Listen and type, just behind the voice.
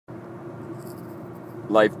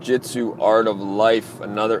Life Jitsu Art of Life,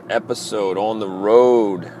 another episode on the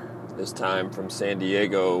road, this time from San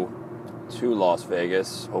Diego to Las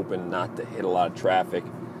Vegas, hoping not to hit a lot of traffic.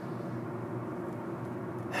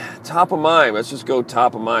 Top of mind, let's just go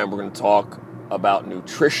top of mind. We're going to talk about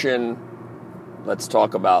nutrition, let's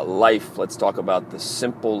talk about life, let's talk about the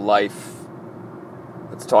simple life,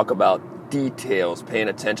 let's talk about details, paying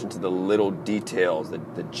attention to the little details, the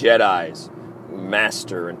Jedis who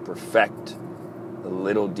master and perfect the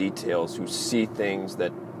little details, who see things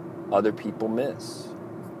that other people miss.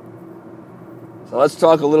 So let's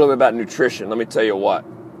talk a little bit about nutrition. Let me tell you what.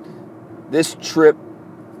 This trip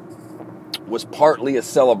was partly a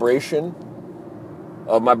celebration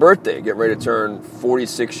of my birthday. Getting ready to turn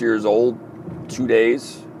 46 years old, 2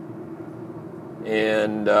 days.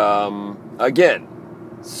 And again,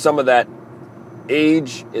 some of that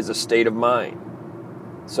age is a state of mind.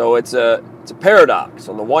 So it's a paradox.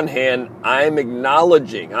 On the one hand, I'm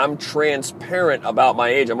acknowledging, I'm transparent about my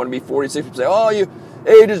age. I'm going to be 46. People say,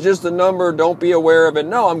 age is just a number, don't be aware of it.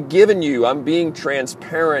 No, I'm being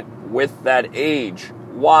transparent with that age.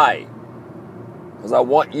 Why? Because I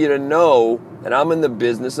want you to know that I'm in the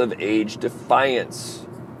business of age defiance.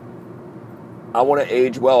 I want to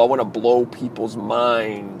age well. I want to blow people's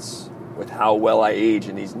minds with how well I age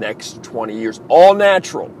in these next 20 years. All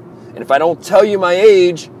natural. And if I don't tell you my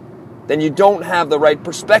age, then you don't have the right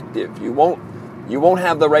perspective. You won't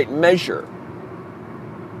have the right measure.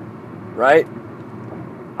 Right?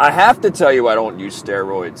 I have to tell you I don't use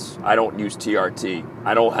steroids. I don't use TRT.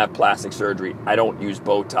 I don't have plastic surgery. I don't use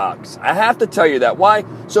Botox. I have to tell you that. Why?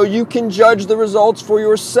 So you can judge the results for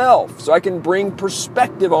yourself. So I can bring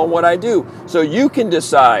perspective on what I do. So you can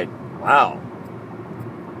decide, wow,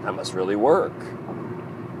 that must really work.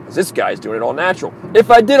 This guy's doing it all natural.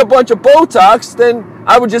 If I did a bunch of Botox, then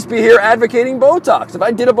I would just be here advocating Botox. If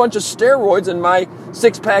I did a bunch of steroids and my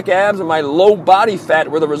six-pack abs and my low body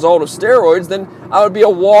fat were the result of steroids, then I would be a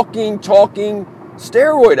walking, talking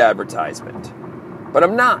steroid advertisement. But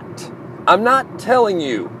I'm not. I'm not telling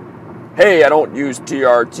you, hey, I don't use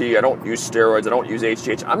TRT, I don't use steroids, I don't use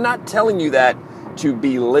HGH. I'm not telling you that to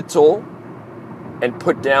belittle and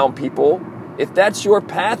put down people. If that's your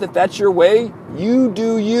path, if that's your way, you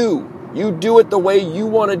do you. You do it the way you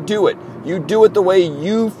want to do it. You do it the way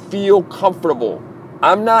you feel comfortable.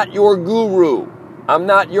 I'm not your guru. I'm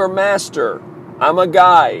not your master. I'm a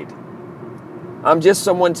guide. I'm just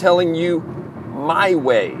someone telling you my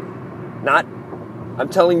way. I'm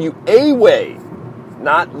telling you a way,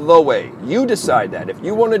 not the way. You decide that. If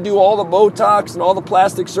you want to do all the Botox and all the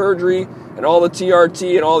plastic surgery and all the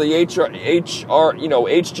TRT and all the HGH,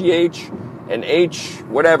 and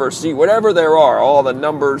whatever there are, all the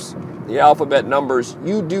numbers, the alphabet numbers,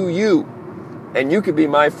 you do you. And you could be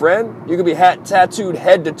my friend. You could be tattooed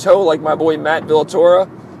head to toe like my boy Matt Villatora,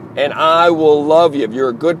 and I will love you. If you're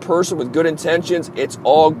a good person with good intentions, it's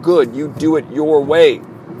all good. You do it your way.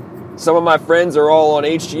 Some of my friends are all on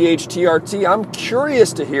HGH, TRT. I'm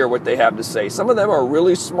curious to hear what they have to say. Some of them are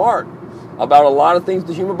really smart about a lot of things in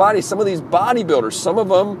the human body. Some of these bodybuilders, some of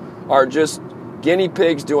them are just guinea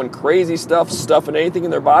pigs doing crazy stuffing anything in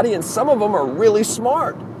their body, and some of them are really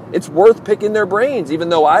smart. It's worth picking their brains, even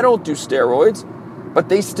though I don't do steroids, but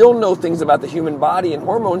they still know things about the human body and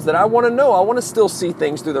hormones that I want to know. I want to still see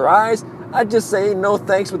things through their eyes. I just say no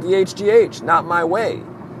thanks with the HGH, not my way.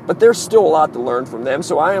 But there's still a lot to learn from them,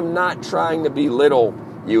 so I am not trying to belittle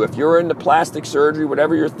you. If you're into plastic surgery,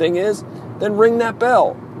 whatever your thing is, then ring that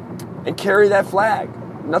bell and carry that flag.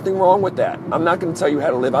 Nothing wrong with that. I'm not going to tell you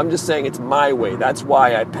how to live. I'm just saying it's my way. That's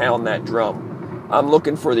why I pound that drum. I'm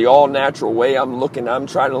looking for the all-natural way. I'm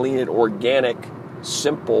trying to lean an organic,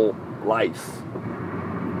 simple life.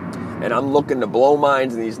 And I'm looking to blow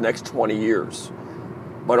minds in these next 20 years.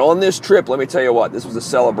 But on this trip, let me tell you what, this was a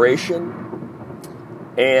celebration.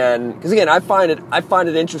 And, because again, I find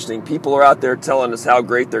it interesting. People are out there telling us how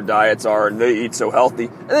great their diets are and they eat so healthy.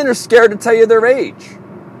 And then they're scared to tell you their age.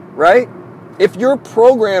 Right? If your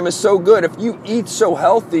program is so good, if you eat so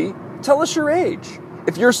healthy, tell us your age.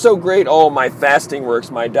 If you're so great, my fasting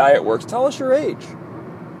works, my diet works, tell us your age.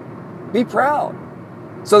 Be proud.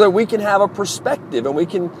 So that we can have a perspective and we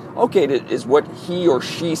can, is what he or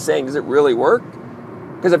she saying, does it really work?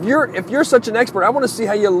 Because if you're such an expert, I want to see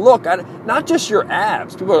how you look. Not just your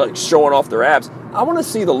abs. People are like showing off their abs. I want to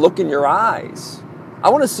see the look in your eyes. I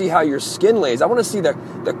want to see how your skin lays. I want to see the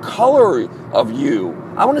color of you.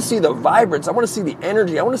 I want to see the vibrance. I want to see the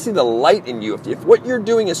energy. I want to see the light in you. If what you're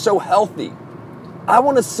doing is so healthy, I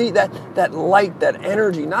want to see that light, that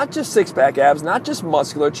energy, not just six-pack abs, not just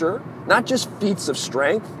musculature, not just feats of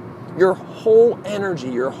strength, your whole energy,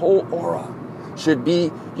 your whole aura.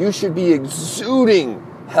 You should be exuding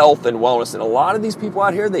health and wellness. And a lot of these people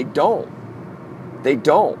out here, they don't.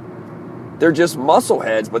 They're just muscle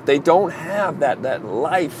heads, but they don't have that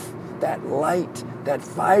life, that light, that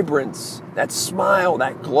vibrance, that smile,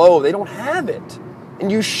 that glow. They don't have it.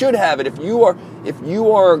 And you should have it. If you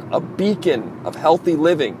are a beacon of healthy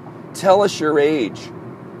living, tell us your age.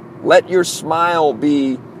 Let your smile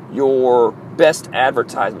be your best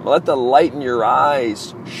advertisement. Let the light in your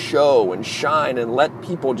eyes show and shine, and let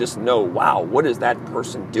people just know, wow, what is that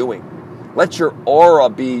person doing? Let your aura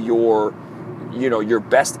be your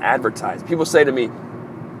best advertisement. People say to me,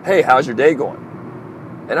 hey, how's your day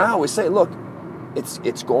going? And I always say, look,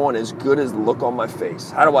 it's going as good as the look on my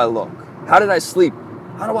face. How do I look? How did I sleep?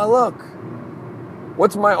 How do I look?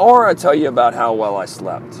 What's my aura tell you about how well I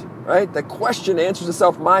slept? Right? The question answers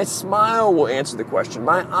itself. My smile will answer the question.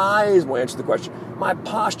 My eyes will answer the question. My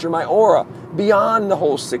posture, my aura, beyond the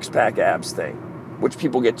whole six-pack abs thing, which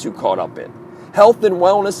people get too caught up in. Health and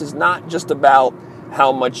wellness is not just about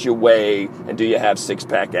how much you weigh and do you have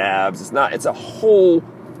six-pack abs.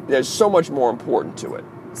 There's so much more important to it.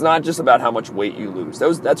 It's not just about how much weight you lose.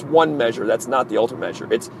 That's one measure. That's not the ultimate measure.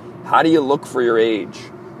 It's how do you look for your age?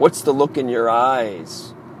 What's the look in your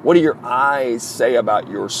eyes? What do your eyes say about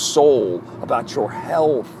your soul, about your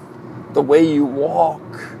health, the way you walk,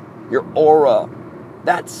 your aura?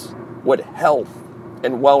 That's what health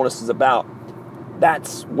and wellness is about.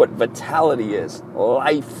 That's what vitality is,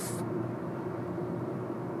 life,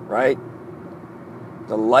 right?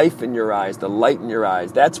 The life in your eyes, the light in your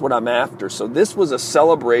eyes. That's what I'm after. So this was a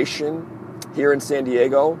celebration here in San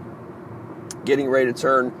Diego, getting ready to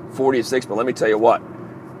turn 46. But let me tell you what,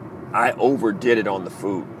 I overdid it on the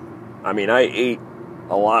food. I mean, I ate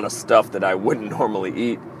a lot of stuff that I wouldn't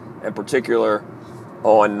normally eat. In particular,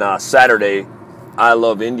 on Saturday, I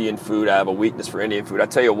love Indian food. I have a weakness for Indian food. I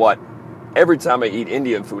tell you what, every time I eat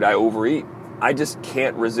Indian food, I overeat. I just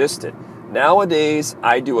can't resist it. Nowadays,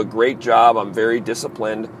 I do a great job. I'm very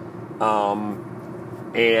disciplined.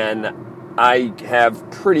 And I have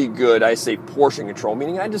pretty good, I say, portion control,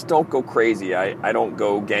 meaning I just don't go crazy. I don't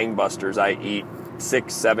go gangbusters. I eat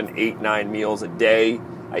 6, 7, 8, 9 meals a day.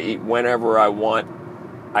 I eat whenever I want.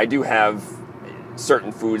 I do have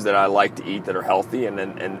certain foods that I like to eat that are healthy,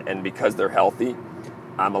 and because they're healthy,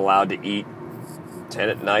 I'm allowed to eat 10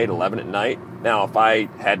 at night, 11 at night. Now, if I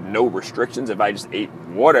had no restrictions, if I just ate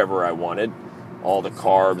whatever I wanted, all the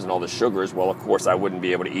carbs and all the sugars, well, of course, I wouldn't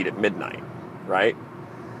be able to eat at midnight, right?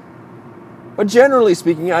 But generally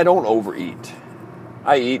speaking, I don't overeat.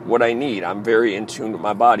 I eat what I need. I'm very in tune with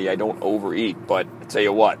my body. I don't overeat. But I tell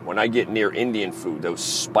you what, when I get near Indian food, those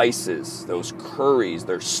spices, those curries,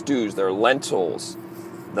 their stews, their lentils,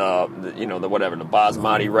 the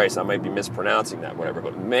basmati rice, I might be mispronouncing that, whatever,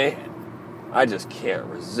 but man, I just can't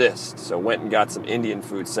resist. So went and got some Indian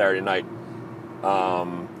food Saturday night.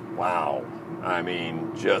 Wow. I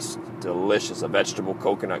mean, just delicious. A vegetable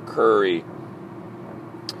coconut curry.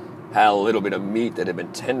 Had a little bit of meat that had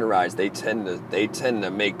been tenderized. They tend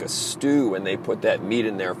to make a stew, and they put that meat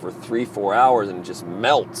in there for 3-4 hours, and it just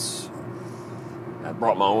melts. I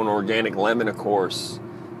brought my own organic lemon, of course.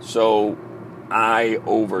 So I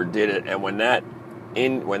overdid it. And when that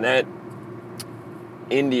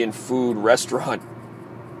Indian food restaurant,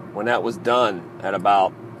 when that was done at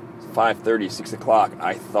about 5:30, 6 o'clock,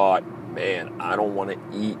 I thought, man, I don't want to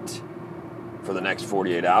eat for the next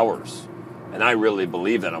 48 hours. And I really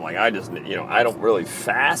believe that. I'm like, I don't really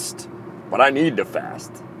fast, but I need to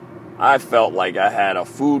fast. I felt like I had a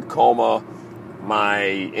food coma.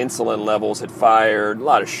 My insulin levels had fired. A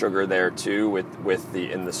lot of sugar there too, with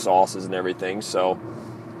the sauces and everything. So,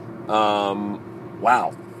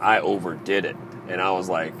 wow, I overdid it. And I was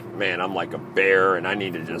like, man, I'm like a bear, and I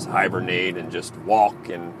need to just hibernate and just walk.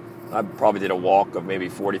 And I probably did a walk of maybe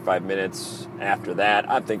 45 minutes after that.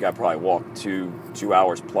 I think I probably walked 2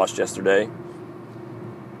 hours plus yesterday.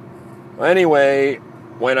 Well, anyway,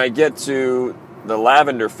 when I get to the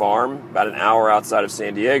lavender farm, about an hour outside of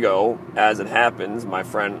San Diego, as it happens, my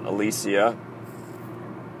friend Alicia,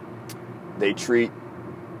 they treat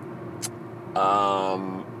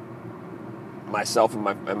myself and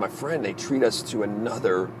my friend, they treat us to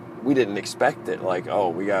another, we didn't expect it, like, oh,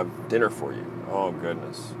 we have dinner for you. Oh,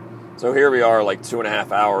 goodness. So here we are, like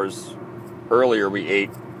 2.5 hours earlier, we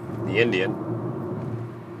ate the Indian.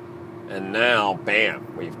 And now,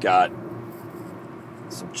 bam, we've got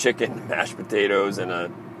some chicken, mashed potatoes, and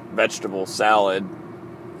a vegetable salad.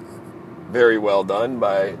 Very well done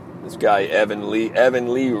by this guy, Evan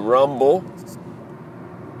Lee Rumble.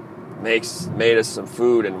 Made us some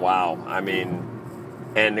food, and wow, I mean,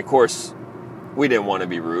 and of course, we didn't want to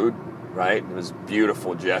be rude, right? It was a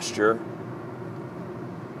beautiful gesture.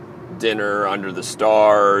 dinner under the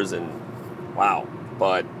stars, and wow.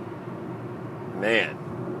 But,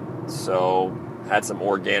 man, so had some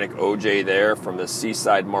organic OJ there from the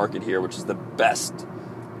Seaside Market here, which is the best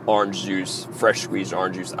orange juice, fresh squeezed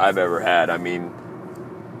orange juice I've ever had. I mean,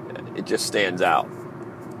 it just stands out.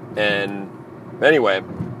 And anyway,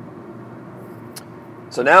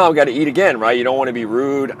 so now I've got to eat again, right? You don't want to be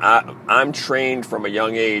rude. I'm trained from a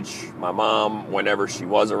young age. My mom, whenever she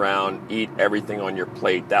was around, eat everything on your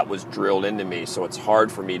plate. That was drilled into me, so it's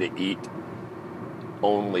hard for me to eat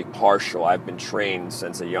only partial. I've been trained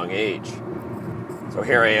since a young age. So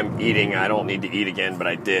here I am eating. I don't need to eat again, but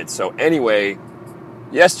I did. So anyway,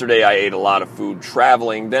 yesterday I ate a lot of food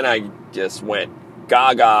traveling. Then I just went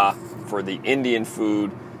gaga for the Indian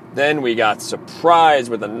food. Then we got surprised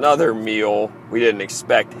with another meal we didn't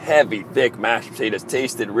expect. Heavy, thick mashed potatoes.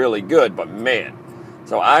 Tasted really good, but man.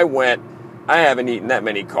 So I haven't eaten that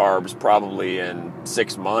many carbs probably in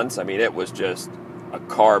 6 months. I mean, it was just a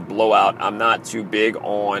carb blowout. I'm not too big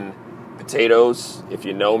on potatoes, if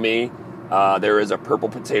you know me. There is a purple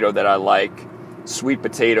potato that I like. Sweet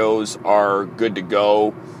potatoes are good to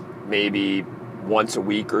go, maybe once a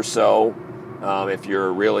week or so. If you're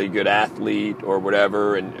a really good athlete or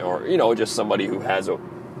whatever, or just somebody who has a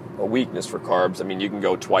weakness for carbs. I mean, you can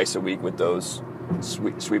go twice a week with those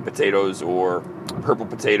sweet potatoes or purple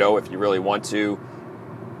potato if you really want to.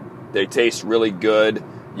 They taste really good.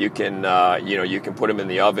 You can you can put them in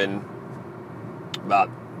the oven about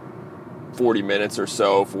 40 minutes or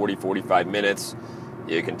so, 45 minutes.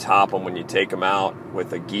 You can top them when you take them out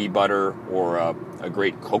with a ghee butter or a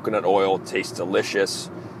great coconut oil. It tastes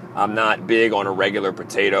delicious. I'm not big on a regular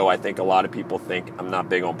potato. I think a lot of people think I'm not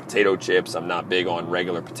big on potato chips. I'm not big on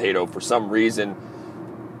regular potato. For some reason,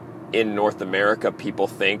 in North America, people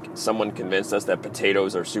think, someone convinced us that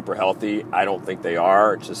potatoes are super healthy. I don't think they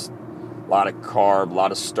are. It's just a lot of carb, a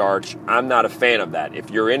lot of starch. I'm not a fan of that.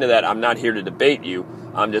 If you're into that, I'm not here to debate you.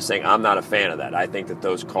 I'm just saying I'm not a fan of that. I think that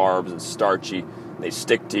those carbs and starchy, they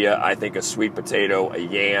stick to you. I think a sweet potato, a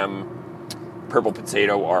yam, purple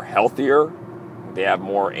potato are healthier. They have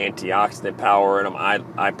more antioxidant power in them.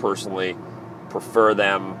 I personally prefer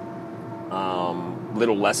them.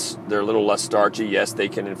 They're a little less starchy. Yes, they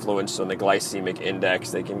can influence on the glycemic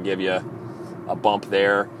index. They can give you a bump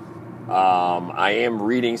there. I am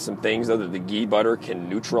reading some things, though, that the ghee butter can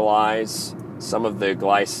neutralize some of the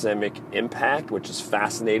glycemic impact, which is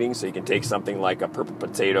fascinating. So you can take something like a purple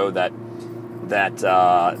potato that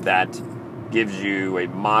gives you a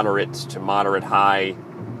moderate to moderate high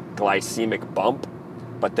glycemic bump,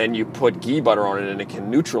 but then you put ghee butter on it and it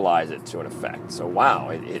can neutralize it to an effect. So wow,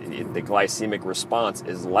 the glycemic response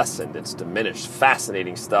is lessened. It's diminished.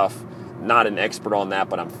 Fascinating stuff. Not an expert on that,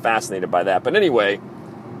 but I'm fascinated by that. But anyway,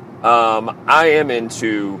 I am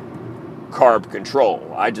into carb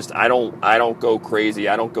control. I don't go crazy.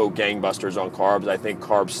 I don't go gangbusters on carbs. I think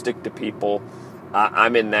carbs stick to people.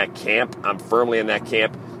 I'm in that camp. I'm firmly in that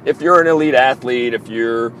camp. If you're an elite athlete, if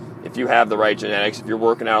you have the right genetics, if you're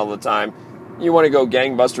working out all the time, you want to go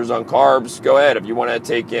gangbusters on carbs, go ahead. If you want to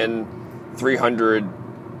take in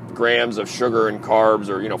 300 grams of sugar and carbs,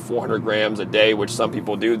 or 400 grams a day, which some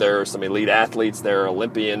people do, there are some elite athletes, there are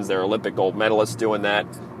Olympians, there are Olympic gold medalists doing that.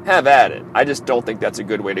 Have at it. I just don't think that's a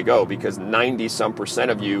good way to go, because 90-some%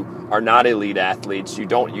 of you are not elite athletes. You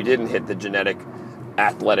didn't hit the genetic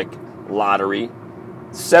athletic lottery.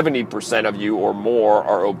 70% of you or more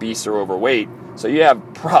are obese or overweight. So you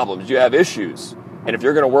have problems, you have issues. And if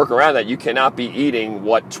you're going to work around that, you cannot be eating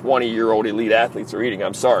what 20-year-old elite athletes are eating.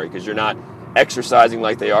 I'm sorry, because you're not exercising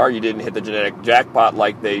like they are. You didn't hit the genetic jackpot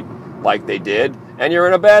like they did, and you're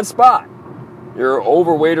in a bad spot. You're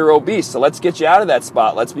overweight or obese. So let's get you out of that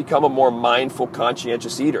spot. Let's become a more mindful,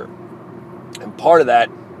 conscientious eater. And part of that,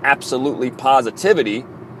 absolutely positively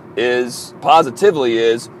is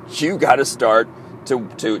you got to start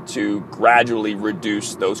to gradually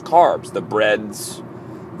reduce those carbs, the breads,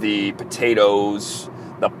 the potatoes,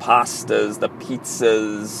 the pastas, the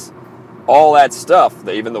pizzas, all that stuff,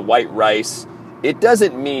 even the white rice. It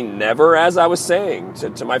doesn't mean never, as I was saying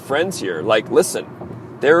to my friends here. Like, listen,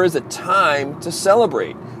 there is a time to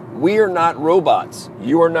celebrate. We are not robots.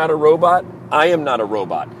 You are not a robot. I am not a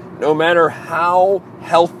robot. No matter how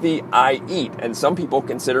healthy I eat, and some people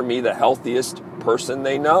consider me the healthiest person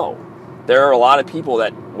they know. There are a lot of people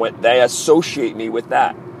that they associate me with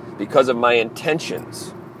that because of my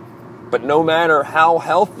intentions. But no matter how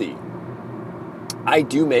healthy, I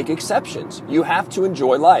do make exceptions. You have to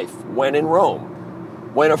enjoy life when in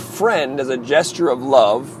Rome. When a friend, as a gesture of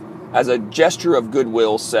love, as a gesture of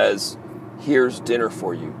goodwill, says, here's dinner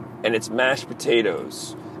for you, and it's mashed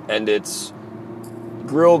potatoes, and it's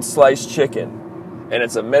grilled sliced chicken, and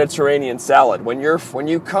it's a Mediterranean salad. When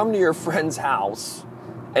you come to your friend's house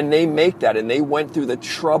and they make that and they went through the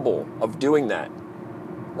trouble of doing that,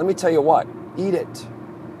 let me tell you what, eat it.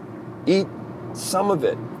 Eat some of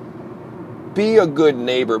it. Be a good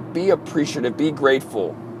neighbor. Be appreciative. Be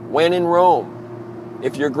grateful. When in Rome,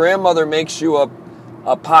 if your grandmother makes you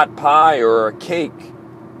a pot pie or a cake,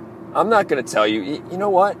 I'm not going to tell you, you know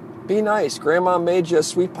what? Be nice. Grandma made you a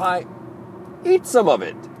sweet pie. Eat some of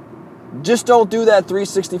it. Just don't do that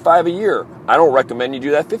 365 a year. I don't recommend you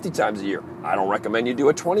do that 50 times a year. I don't recommend you do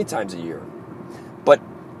it 20 times a year. But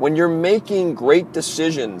when you're making great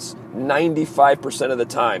decisions 95% of the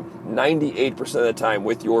time, 98% of the time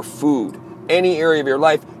with your food, any area of your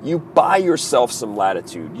life, you buy yourself some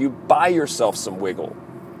latitude. You buy yourself some wiggle.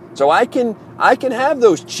 So I can have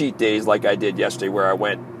those cheat days like I did yesterday where I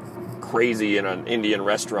went crazy in an Indian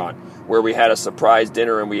restaurant where we had a surprise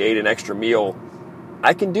dinner and we ate an extra meal.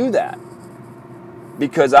 I can do that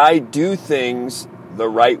because I do things the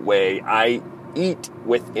right way. I eat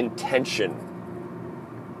with intention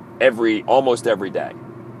almost every day.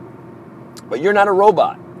 But you're not a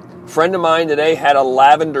robot. A friend of mine today had a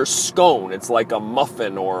lavender scone. It's like a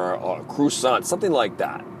muffin or a croissant, something like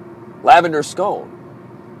that. Lavender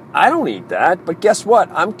scone. I don't eat that, but guess what?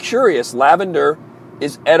 I'm curious. Lavender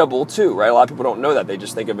is edible too, right? A lot of people don't know that. They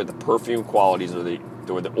just think of it the perfume qualities or the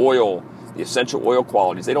oil, the essential oil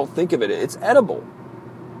qualities. They don't think of it. It's edible.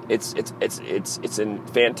 It's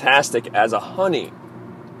fantastic as a honey.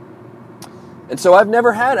 And so I've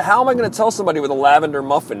never had it. How am I going to tell somebody with a lavender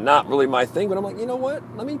muffin? Not really my thing, but I'm like, you know what?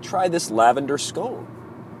 Let me try this lavender scone.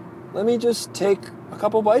 Let me just take a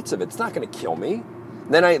couple bites of it. It's not going to kill me.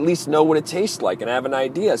 Then I at least know what it tastes like and have an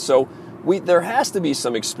idea. So there has to be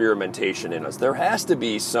some experimentation in us. There has to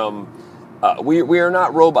be some, we are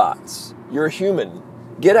not robots. You're a human.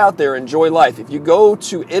 Get out there, enjoy life. If you go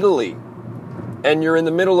to Italy and you're in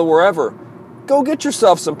the middle of wherever, go get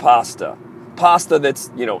yourself some pasta. Pasta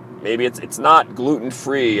that's, maybe it's not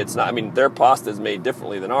gluten-free. It's not, their pasta is made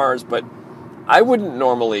differently than ours, but I wouldn't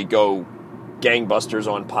normally go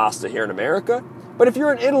gangbusters on pasta here in America. But if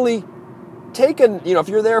you're in Italy, if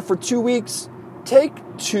you're there for 2 weeks, take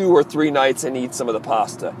 2 or 3 nights and eat some of the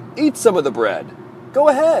pasta. Eat some of the bread. Go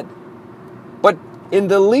ahead. But in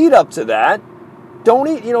the lead up to that, don't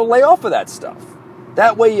eat, lay off of that stuff.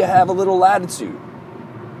 That way you have a little latitude.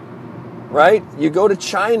 Right? You go to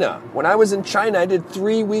China. When I was in China, I did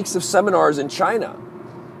 3 weeks of seminars in China.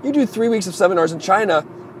 You do 3 weeks of seminars in China,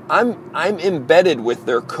 I'm embedded with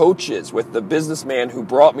their coaches, with the businessman who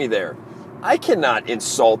brought me there. I cannot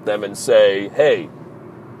insult them and say, hey,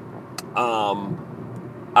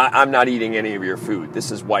 I'm not eating any of your food.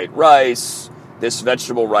 This is white rice. This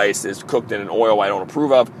vegetable rice is cooked in an oil I don't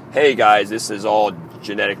approve of. Hey, guys, this is all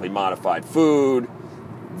genetically modified food.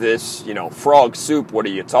 This, frog soup, what are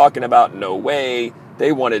you talking about? No way.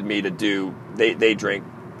 They wanted me to do, they drink,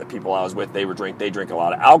 the people I was with, they drink a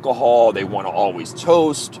lot of alcohol. They want to always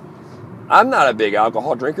toast. I'm not a big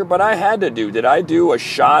alcohol drinker, but I had to do. Did I do a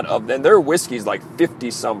shot of, then their whiskey's like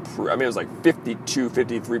 50-some, it was like 52,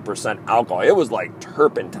 53% alcohol. It was like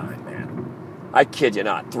turpentine, man. I kid you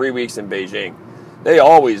not. 3 weeks in Beijing. They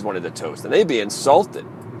always wanted to toast, and they'd be insulted.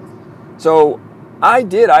 So I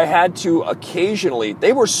had to occasionally,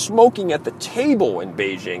 they were smoking at the table in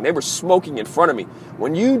Beijing. They were smoking in front of me.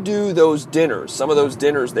 When you do those dinners, some of those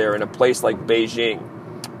dinners there in a place like Beijing,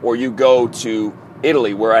 or you go to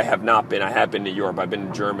Italy, where I have not been. I have been to Europe. I've been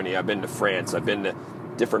to Germany. I've been to France. I've been to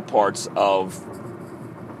different parts of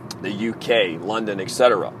the UK, London,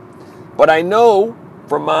 etc. But I know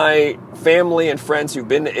from my family and friends who've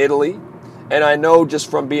been to Italy, and I know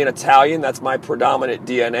just from being Italian, that's my predominant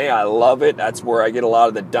DNA. I love it. That's where I get a lot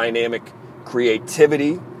of the dynamic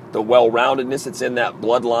creativity, the well-roundedness. It's in that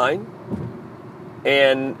bloodline.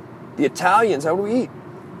 And the Italians, how do we eat?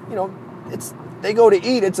 They go to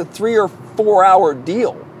eat, it's a 3 or 4 hour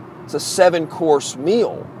deal. It's a 7-course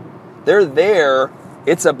meal. They're there,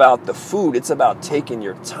 it's about the food, it's about taking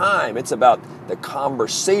your time, it's about the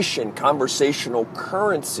conversation, conversational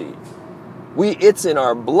currency. It's in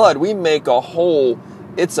our blood. We make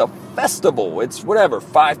it's a festival. It's whatever,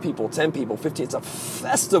 5 people, 10 people, 15. It's a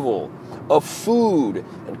festival of food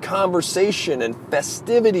and conversation and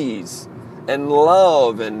festivities and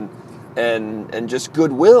love and just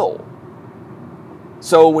goodwill.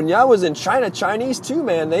 So when I was in China, Chinese too,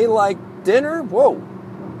 man, they like dinner. Whoa,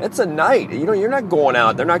 it's a night. You're not going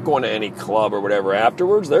out. They're not going to any club or whatever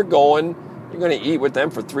afterwards. You're going to eat with them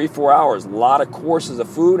for 3-4 hours. A lot of courses of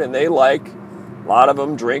food, and a lot of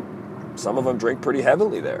them drink. Some of them drink pretty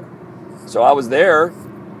heavily there. So I was there.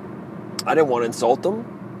 I didn't want to insult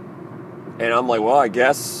them. And I'm like, well, I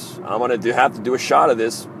guess I'm going to have to do a shot of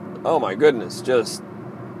this. Oh, my goodness. Just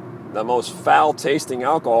the most foul-tasting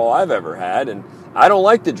alcohol I've ever had. And I don't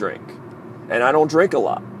like to drink. And I don't drink a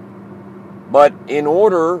lot. But in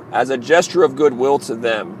order, as a gesture of goodwill to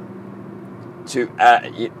them,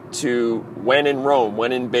 to when in Rome,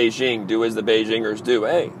 when in Beijing, do as the Beijingers do.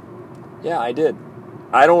 Hey, yeah, I did.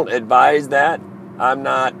 I don't advise that. I'm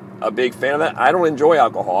not a big fan of that. I don't enjoy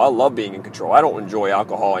alcohol. I love being in control. I don't enjoy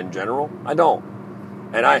alcohol in general. I don't.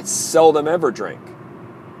 And I seldom ever drink.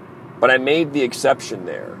 But I made the exception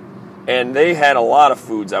there. And they had a lot of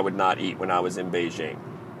foods I would not eat when I was in Beijing.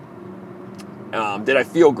 Did I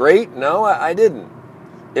feel great? No, I didn't.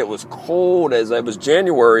 It was cold as it was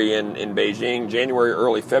January in Beijing, January,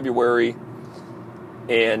 early February.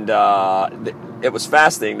 And it was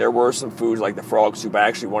fascinating. There were some foods like the frog soup. I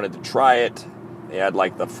actually wanted to try it. They had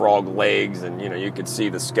like the frog legs, and you could see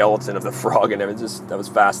the skeleton of the frog, and that was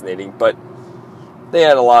fascinating. But they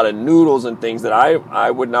had a lot of noodles and things that I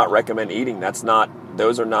would not recommend eating.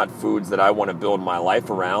 Those are not foods that I want to build my life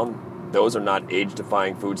around. Those are not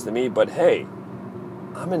age-defying foods to me. But hey,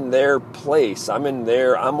 I'm in their place. I'm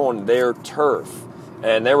on their turf.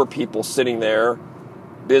 And there were people sitting there,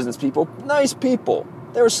 business people, nice people.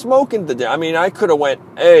 They were smoking I could have went,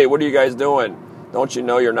 hey, what are you guys doing? Don't you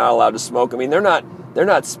know you're not allowed to smoke? I mean, they're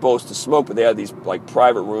not supposed to smoke, but they had these like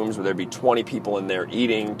private rooms where there'd be 20 people in there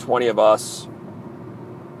eating, 20 of us.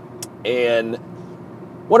 And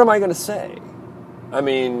what am I going to say? I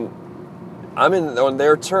mean, I'm on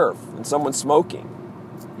their turf and someone's smoking.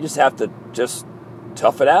 You just have to just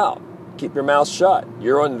tough it out. Keep your mouth shut.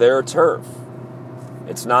 You're on their turf.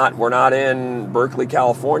 We're not in Berkeley,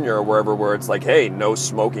 California or wherever where it's like, hey, no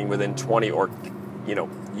smoking within 20 or,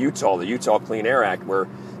 Utah, the Utah Clean Air Act, where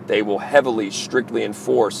they will strictly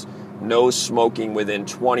enforce no smoking within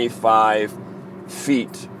 25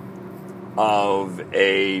 feet of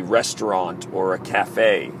a restaurant or a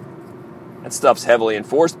cafe. That stuff's heavily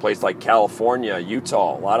enforced. Places like California,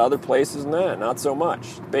 Utah, a lot of other places, not so much.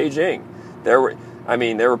 Beijing, there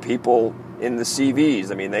were people in the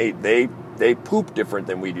CVs. I mean, they poop different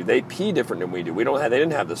than we do. They pee different than we do. They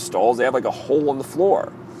didn't have the stalls. They have like a hole in the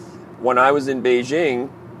floor. When I was in Beijing,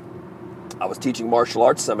 I was teaching martial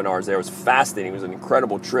arts seminars there. It was fascinating. It was an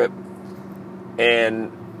incredible trip.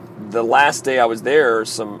 And the last day I was there,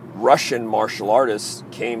 some Russian martial artists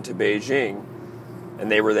came to Beijing, and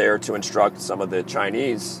they were there to instruct some of the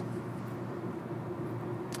Chinese.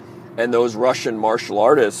 And those Russian martial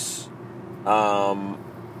artists, I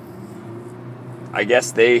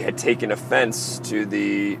guess they had taken offense to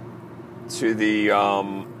the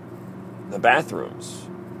bathrooms.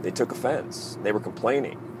 They took offense. They were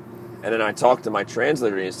complaining. And then I talked to my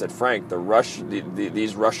translator, and he said, Frank,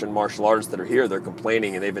 these Russian martial artists that are here, they're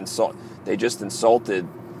complaining, and they just insulted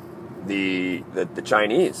the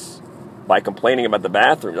Chinese by complaining about the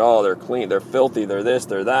bathrooms. Oh, they're clean, they're filthy, they're this,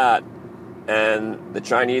 they're that. And the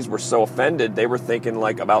Chinese were so offended, they were thinking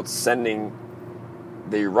like about sending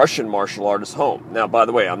the Russian martial artists home. Now, by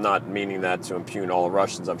the way, I'm not meaning that to impugn all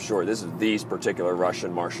Russians. I'm sure this is these particular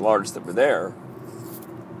Russian martial artists that were there.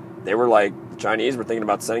 They were like, the Chinese were thinking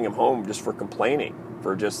about sending them home just for complaining,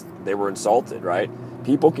 they were insulted, right?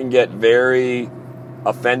 People can get very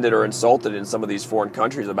offended or insulted in some of these foreign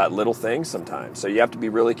countries about little things sometimes. So you have to be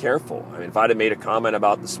really careful. I mean, if I'd have made a comment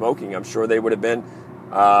about the smoking, I'm sure they would have been.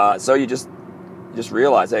 So you just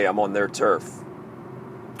realize, hey, I'm on their turf.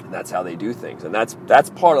 And that's how they do things. And that's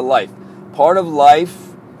part of life. Part of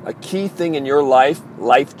life, a key thing in your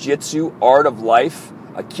life jitsu, art of life,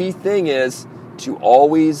 a key thing is to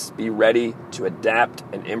always be ready to adapt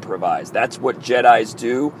and improvise. That's what Jedis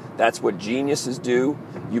do. That's what geniuses do.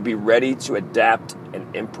 You be ready to adapt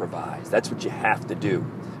and improvise. That's what you have to do.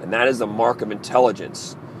 And that is a mark of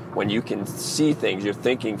intelligence. When you can see things, you're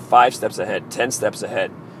thinking 5 steps ahead, 10 steps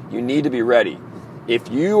ahead. You need to be ready. If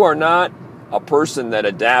you are not a person that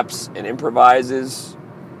adapts and improvises,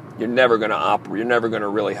 you're never going to operate. You're never going to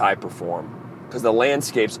really high perform because the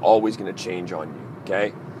landscape's always going to change on you,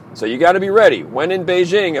 okay? So you got to be ready. When in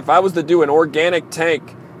Beijing, if I was to do an organic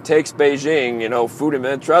tank takes Beijing, food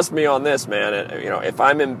and trust me on this, man. If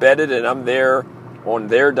I'm embedded and I'm there on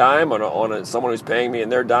their dime, on someone who's paying me in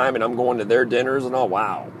their dime, and I'm going to their dinners and all,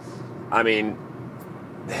 wow. I mean,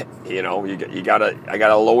 I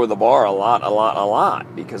gotta lower the bar a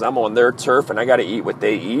lot because I'm on their turf and I got to eat what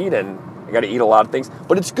they eat and I got to eat a lot of things.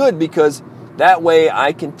 But it's good because that way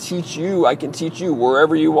I can teach you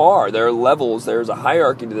wherever you are. There are levels. There's a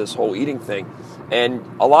hierarchy to this whole eating thing. And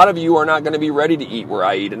a lot of you are not going to be ready to eat where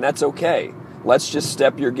I eat, and that's okay. Let's just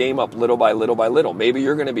step your game up little by little by little. Maybe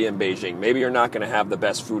you're going to be in Beijing. Maybe you're not going to have the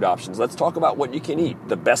best food options. Let's talk about what you can eat,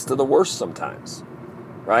 the best of the worst sometimes,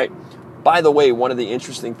 right? By the way, one of the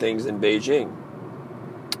interesting things in Beijing,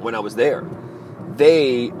 when I was there,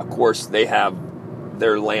 they have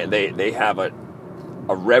their land, they have a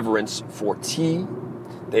reverence for tea.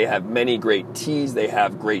 They have many great teas. They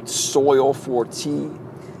have great soil for tea.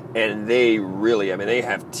 And they really, they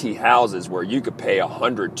have tea houses where you could pay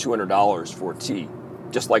 $100, $200 for tea,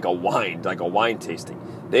 just like a wine tasting.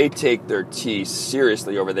 They take their tea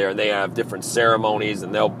seriously over there, and they have different ceremonies,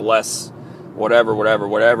 and they'll bless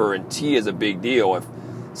whatever. And tea is a big deal. If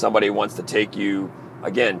somebody wants to take you,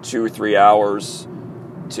 again, 2 or 3 hours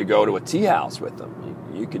to go to a tea house with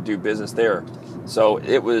them, you could do business there. So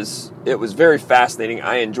it was very fascinating.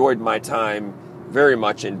 I enjoyed my time very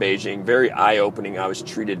much in Beijing, very eye-opening. I was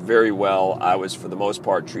treated very well. I was, for the most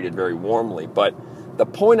part, treated very warmly. But the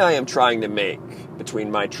point I am trying to make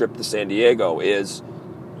between my trip to San Diego is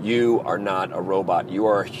you are not a robot. You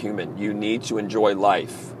are a human. You need to enjoy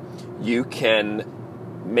life. You can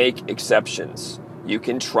make exceptions. You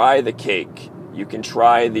can try the cake. You can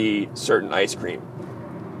try the certain ice cream.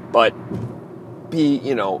 But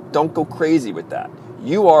don't go crazy with that.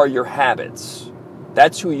 You are your habits.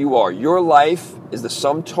 That's who you are. Your life is the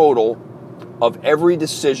sum total of every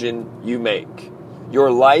decision you make.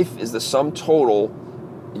 Your life is the sum total,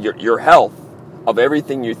 your health, of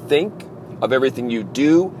everything you think, of everything you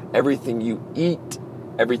do, everything you eat,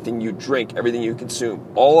 everything you drink, everything you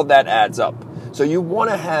consume. All of that adds up. So you want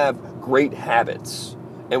to have great habits.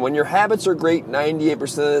 And when your habits are great 98%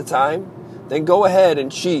 of the time, then go ahead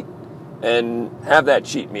and cheat and have that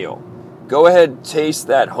cheat meal. Go ahead and taste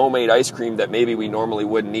that homemade ice cream that maybe we normally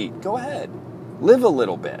wouldn't eat. Go ahead. Live a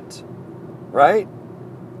little bit, right?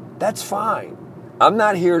 That's fine. I'm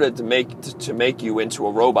not here to make you into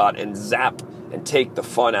a robot and zap and take the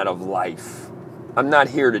fun out of life. I'm not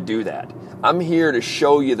here to do that. I'm here to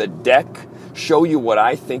show you the deck, show you what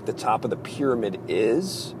I think the top of the pyramid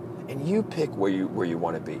is, and you pick where you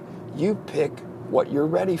want to be. You pick what you're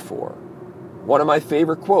ready for. One of my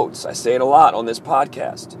favorite quotes, I say it a lot on this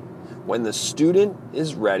podcast. When the student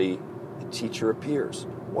is ready, the teacher appears.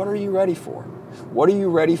 What are you ready for? What are you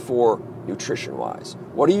ready for nutrition-wise?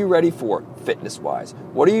 What are you ready for fitness-wise?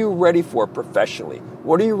 What are you ready for professionally?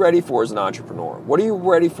 What are you ready for as an entrepreneur? What are you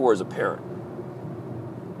ready for as a parent?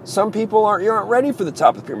 Some people aren't ready for the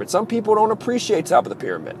top of the pyramid. Some people don't appreciate top of the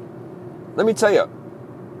pyramid. Let me tell you,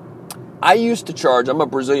 I used to charge, I'm a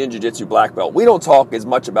Brazilian Jiu-Jitsu black belt. We don't talk as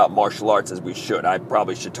much about martial arts as we should. I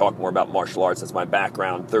probably should talk more about martial arts. That's my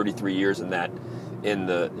background, 33 years in that, in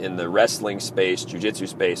the wrestling space, Jiu-Jitsu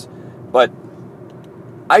space. But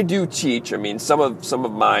I do teach. Some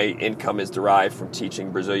of my income is derived from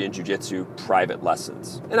teaching Brazilian Jiu-Jitsu private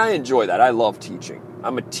lessons. And I enjoy that. I love teaching.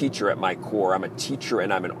 I'm a teacher at my core. I'm a teacher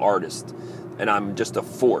and I'm an artist. And I'm just a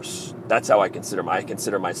force. That's how I consider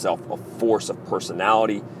myself a force of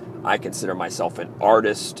personality. I consider myself an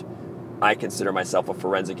artist. I consider myself a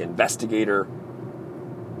forensic investigator.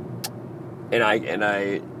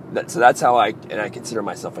 So that's how I consider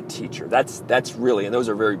myself a teacher. That's really, and those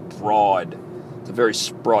are very broad. It's a very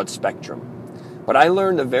broad spectrum. But I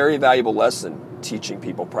learned a very valuable lesson teaching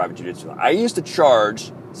people private jiu-jitsu. I used to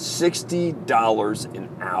charge $60 an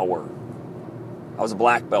hour. I was a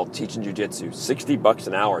black belt teaching jiu-jitsu, $60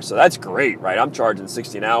 an hour. So that's great, right? I'm charging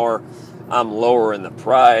 $60 an hour. I'm lowering the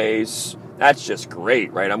price. That's just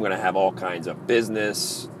great, right? I'm going to have all kinds of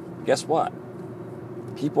business. Guess what?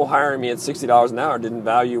 People hiring me at $60 an hour didn't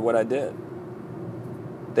value what I did.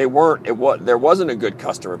 There wasn't a good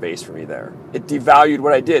customer base for me there. It devalued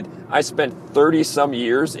what I did. I spent 30 some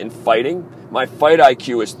years in fighting. My fight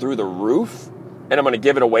IQ is through the roof, and I'm going to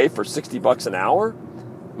give it away for $60 an hour,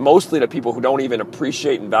 mostly to people who don't even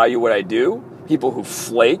appreciate and value what I do, people who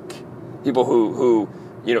flake, people who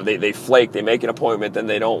they flake, they make an appointment, then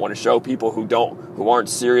they don't want to show, people who aren't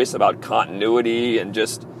serious about continuity and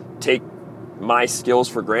just take my skills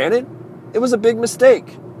for granted. It was a big mistake.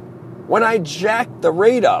 When I jacked the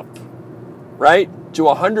rate up, right, to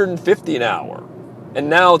 $150 an hour, and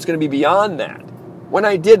now it's going to be beyond that. When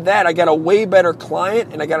I did that, I got a way better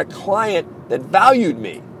client, and I got a client that valued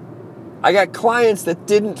me. I got clients that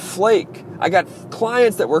didn't flake. I got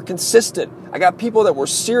clients that were consistent. I got people that were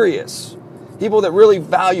serious. People that really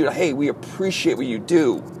valued, hey, we appreciate what you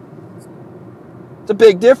do. It's a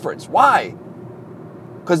big difference. Why?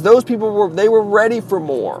 Because those people were ready for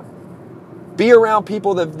more. Be around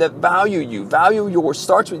people that value you.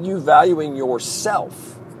 Starts with you valuing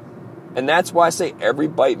yourself. And that's why I say every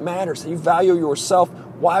bite matters. You value yourself.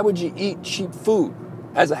 Why would you eat cheap food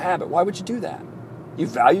as a habit? Why would you do that? You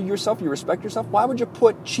value yourself, you respect yourself. Why would you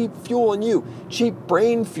put cheap fuel in you? Cheap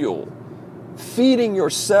brain fuel. Feeding your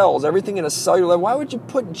cells, everything in a cellular level. Why would you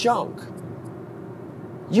put junk?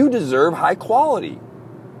 You deserve high quality.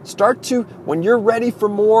 When you're ready for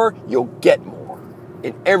more, you'll get more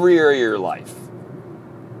in every area of your life.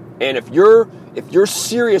 And if you're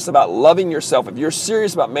serious about loving yourself, if you're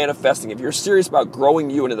serious about manifesting, if you're serious about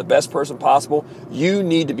growing you into the best person possible, you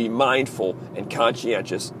need to be mindful and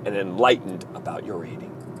conscientious and enlightened about your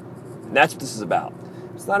eating. And that's what this is about.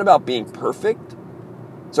 It's not about being perfect.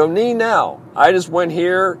 So me now, I just went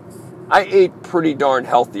here. I ate pretty darn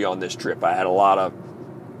healthy on this trip. I had a lot of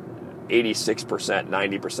 86%,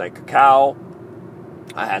 90% cacao.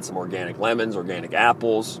 I had some organic lemons, organic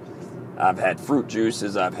apples. I've had fruit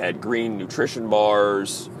juices. I've had green nutrition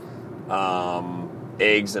bars,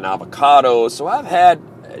 eggs and avocados. So I've had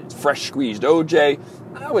fresh squeezed OJ.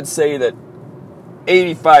 I would say that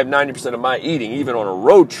 85, 90% of my eating, even on a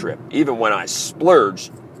road trip, even when I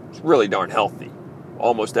splurged, is really darn healthy.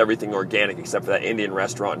 Almost everything organic except for that Indian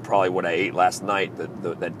restaurant and probably what I ate last night,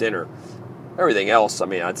 that dinner. Everything else,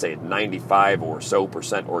 I'd say 95 or so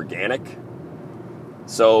 % organic.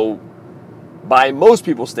 So, by most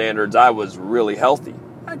people's standards, I was really healthy.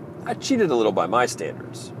 I cheated a little by my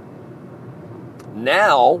standards.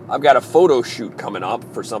 Now, I've got a photo shoot coming up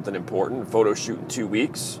for something important, a photo shoot in 2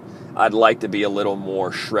 weeks. I'd like to be a little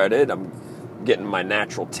more shredded. I'm getting my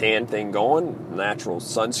natural tan thing going, natural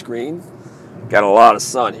sunscreen. Got a lot of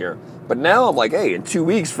sun here. But now I'm like, hey, in 2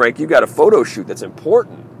 weeks, Frank, you got a photo shoot that's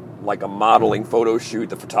important. Like a modeling photo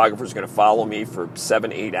shoot. The photographer's going to follow me for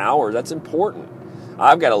 7-8 hours. That's important.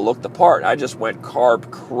 I've got to look the part. I just went carb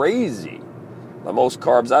crazy. The most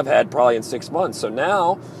carbs I've had probably in 6 months. So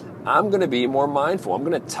now I'm going to be more mindful. I'm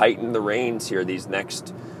going to tighten the reins here these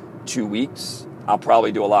next 2 weeks. I'll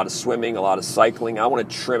probably do a lot of swimming, a lot of cycling. I want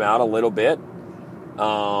to trim out a little bit.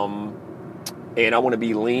 And I want to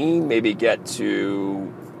be lean, maybe get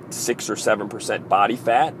to 6 or 7% body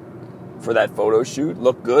fat for that photo shoot.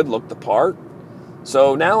 Look good, look the part.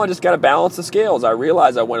 So now I just got to balance the scales. I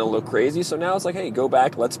realize I went a little crazy, so now it's like, hey, go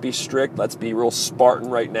back, let's be strict, let's be real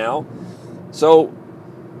Spartan right now. So,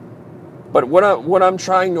 but what I'm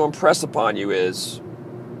trying to impress upon you is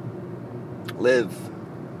live.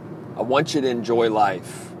 I want you to enjoy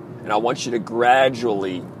life, and I want you to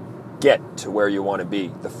gradually get to where you want to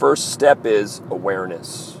be. The first step is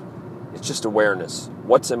awareness. It's just awareness.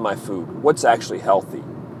 What's in my food? What's actually healthy?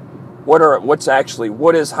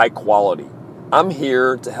 What is high quality? I'm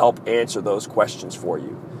here to help answer those questions for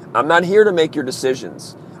you. I'm not here to make your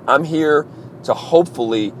decisions. I'm here to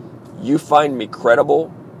hopefully you find me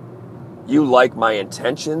credible, you like my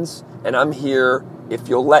intentions, and I'm here, if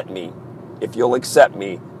you'll let me, if you'll accept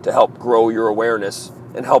me, to help grow your awareness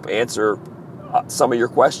and help answer some of your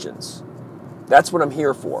questions. That's what I'm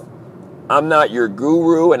here for. I'm not your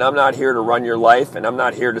guru, and I'm not here to run your life, and I'm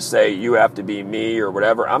not here to say you have to be me or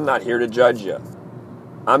whatever. I'm not here to judge you.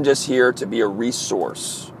 I'm just here to be a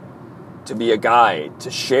resource, to be a guide,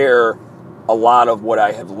 to share a lot of what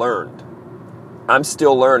I have learned. I'm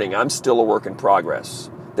still learning. I'm still a work in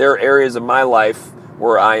progress. There are areas of my life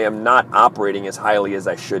where I am not operating as highly as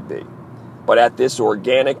I should be. But at this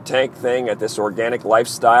organic tank thing, at this organic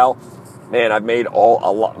lifestyle, man, I've made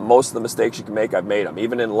most of the mistakes you can make, I've made them.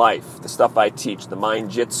 Even in life, the stuff I teach, the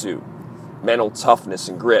mind jitsu, mental toughness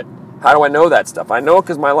and grit. How do I know that stuff? I know it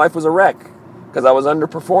because my life was a wreck, because I was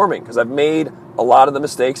underperforming, because I've made a lot of the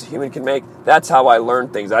mistakes a human can make. That's how I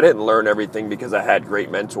learned things. I didn't learn everything because I had great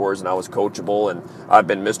mentors and I was coachable and I've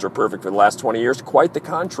been Mr. Perfect for the last 20 years. Quite the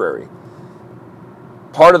contrary.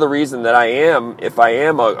 Part of the reason that I am, if I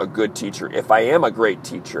am a good teacher, if I am a great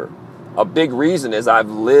teacher, a big reason is I've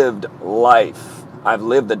lived life. I've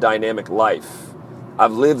lived a dynamic life.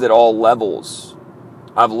 I've lived at all levels.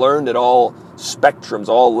 I've learned at all spectrums,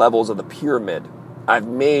 all levels of the pyramid. I've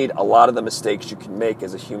made a lot of the mistakes you can make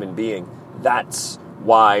as a human being. That's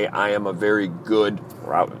why I am a very good,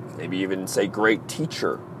 or I would maybe even say great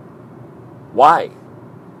teacher. Why?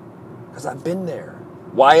 Because I've been there.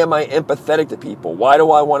 Why am I empathetic to people? Why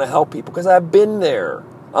do I want to help people? Because I've been there.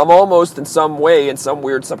 I'm almost in some way, in some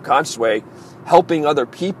weird subconscious way, helping other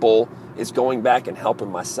people is going back and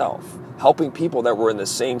helping myself. Helping people that were in the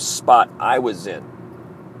same spot I was in.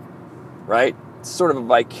 Right? It's sort of a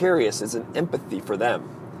vicarious, it's an empathy for them.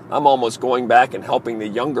 I'm almost going back and helping the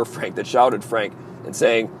younger Frank that shouted Frank and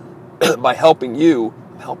saying, by helping you,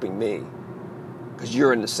 I'm helping me. Because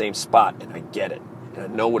you're in the same spot and I get it. And I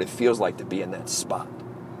know what it feels like to be in that spot.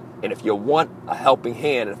 And if you want a helping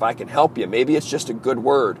hand, and if I can help you, maybe it's just a good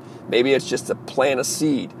word. Maybe it's just to plant a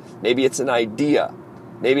seed. Maybe it's an idea.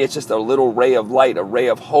 Maybe it's just a little ray of light, a ray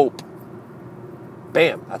of hope.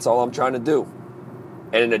 Bam, that's all I'm trying to do.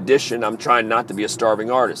 And in addition, I'm trying not to be a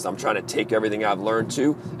starving artist. I'm trying to take everything I've learned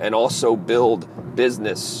to and also build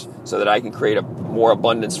business so that I can create more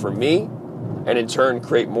abundance for me and in turn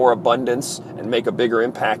create more abundance and make a bigger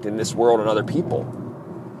impact in this world and other people.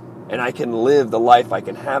 And I can live the life, I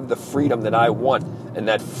can have the freedom that I want, and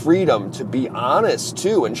that freedom to be honest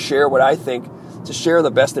too and share what I think, to share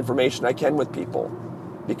the best information I can with people.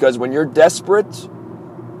 Because when you're desperate,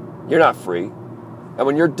 you're not free. And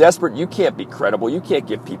when you're desperate, you can't be credible. You can't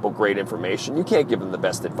give people great information. You can't give them the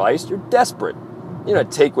best advice. You're desperate. You're going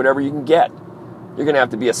to take whatever you can get. You're going to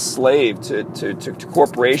have to be a slave to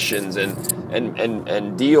corporations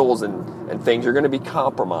and deals and things. You're going to be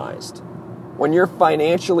compromised. When you're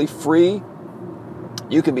financially free,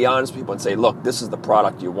 you can be honest with people and say, look, this is the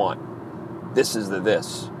product you want. This is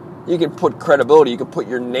this. You can put credibility. You can put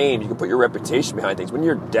your name. You can put your reputation behind things. When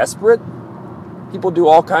you're desperate, people do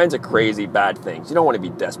all kinds of crazy, bad things. You don't want to be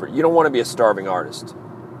desperate. You don't want to be a starving artist.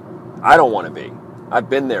 I don't want to be. I've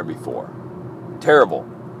been there before. Terrible.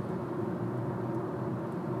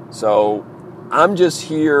 So I'm just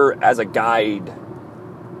here as a guide,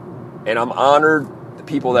 and I'm honored the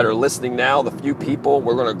people that are listening now, the few people.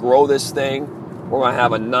 We're going to grow this thing. We're going to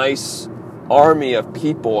have a nice army of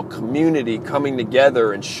people, a community coming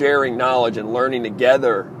together and sharing knowledge and learning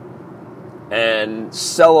together and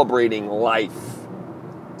celebrating life.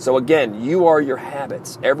 So again, you are your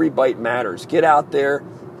habits. Every bite matters. Get out there.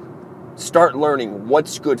 Start learning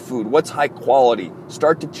what's good food, what's high quality.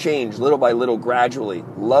 Start to change little by little, gradually.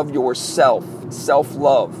 Love yourself.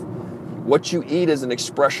 Self-love. What you eat is an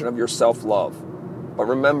expression of your self-love. But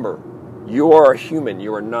remember, you are a human.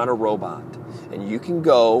 You are not a robot. And you can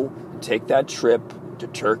go and take that trip to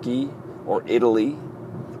Turkey or Italy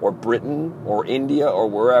or Britain or India or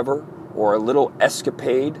wherever, or a little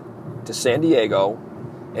escapade to San Diego.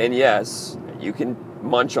 And yes, you can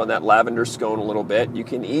munch on that lavender scone a little bit. You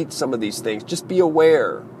can eat some of these things. Just be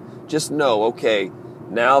aware. Just know, okay,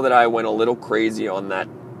 now that I went a little crazy on that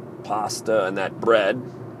pasta and that bread,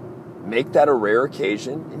 make that a rare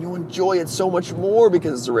occasion, and you'll enjoy it so much more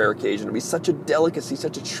because it's a rare occasion. It'll be such a delicacy,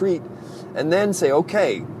 such a treat. And then say,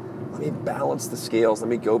 okay, let me balance the scales. Let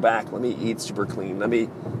me go back. Let me eat super clean. Let me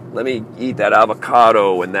eat that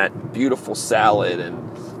avocado and that beautiful salad, and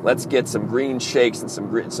let's get some green shakes and some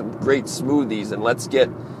great smoothies, and let's get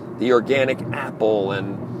the organic apple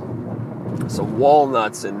and some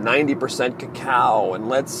walnuts and 90% cacao,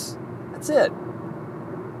 and that's it.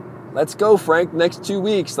 Let's go, Frank. Next 2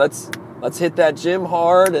 weeks, let's hit that gym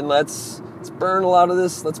hard, and let's burn a lot of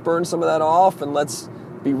this. Let's burn some of that off, and let's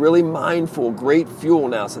be really mindful. Great fuel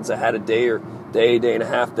now, since I had a day and a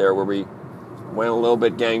half there where we went a little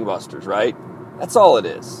bit gangbusters, right? That's all it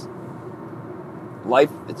is.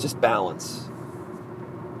 Life, it's just balance.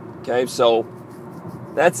 Okay, so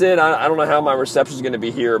that's it. I don't know how my reception is going to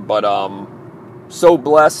be here, but so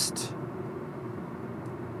blessed.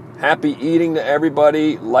 Happy eating to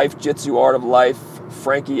everybody. Life Jitsu, Art of Life.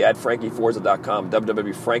 Frankie at frankieforza.com.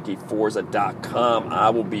 www.frankieforza.com.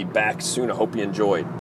 I will be back soon. I hope you enjoyed.